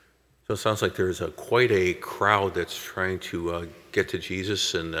So it sounds like there's quite a crowd that's trying to get to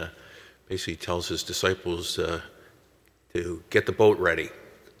Jesus, and basically tells his disciples to get the boat ready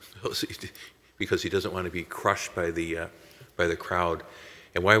because he doesn't want to be crushed by the crowd.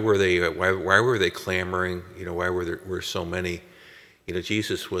 And why were they clamoring? Why were so many?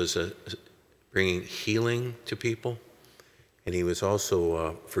 Jesus was bringing healing to people, and he was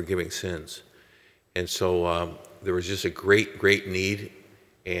also forgiving sins. And so there was just a great need,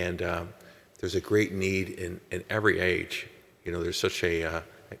 and there's a great need in every age. There's such a,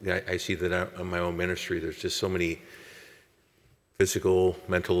 I see that in my own ministry, there's just so many physical,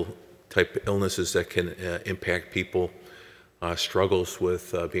 mental type illnesses that can impact people, struggles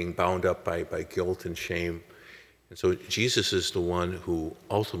with being bound up by guilt and shame. And so Jesus is the one who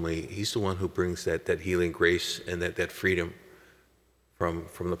ultimately, he's the one who brings that healing grace and that freedom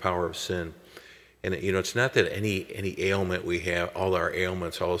from the power of sin. And it's not that any ailment we have, all our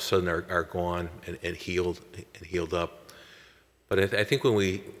ailments all of a sudden are gone and healed up. But I think when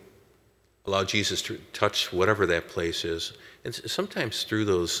we allow Jesus to touch whatever that place is, and sometimes through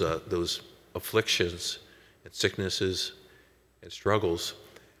those afflictions and sicknesses and struggles,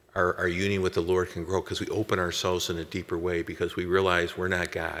 our union with the Lord can grow because we open ourselves in a deeper way, because we realize we're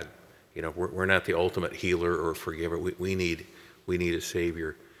not God. We're not the ultimate healer or forgiver. We need a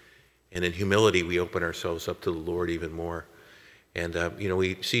Savior. And in humility, we open ourselves up to the Lord even more. And,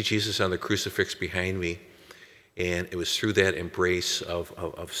 we see Jesus on the crucifix behind me, and it was through that embrace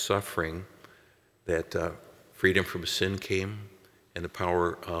of suffering that freedom from sin came, and the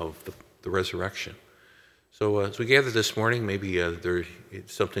power of the resurrection. So as we gather this morning, maybe there's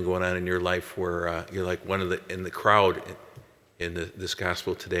something going on in your life where you're like one in the crowd in this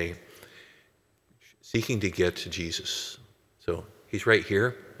gospel today, seeking to get to Jesus. So he's right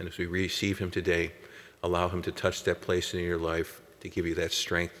here, and as we receive him today, allow him to touch that place in your life to give you that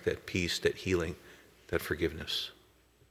strength, that peace, that healing, that forgiveness.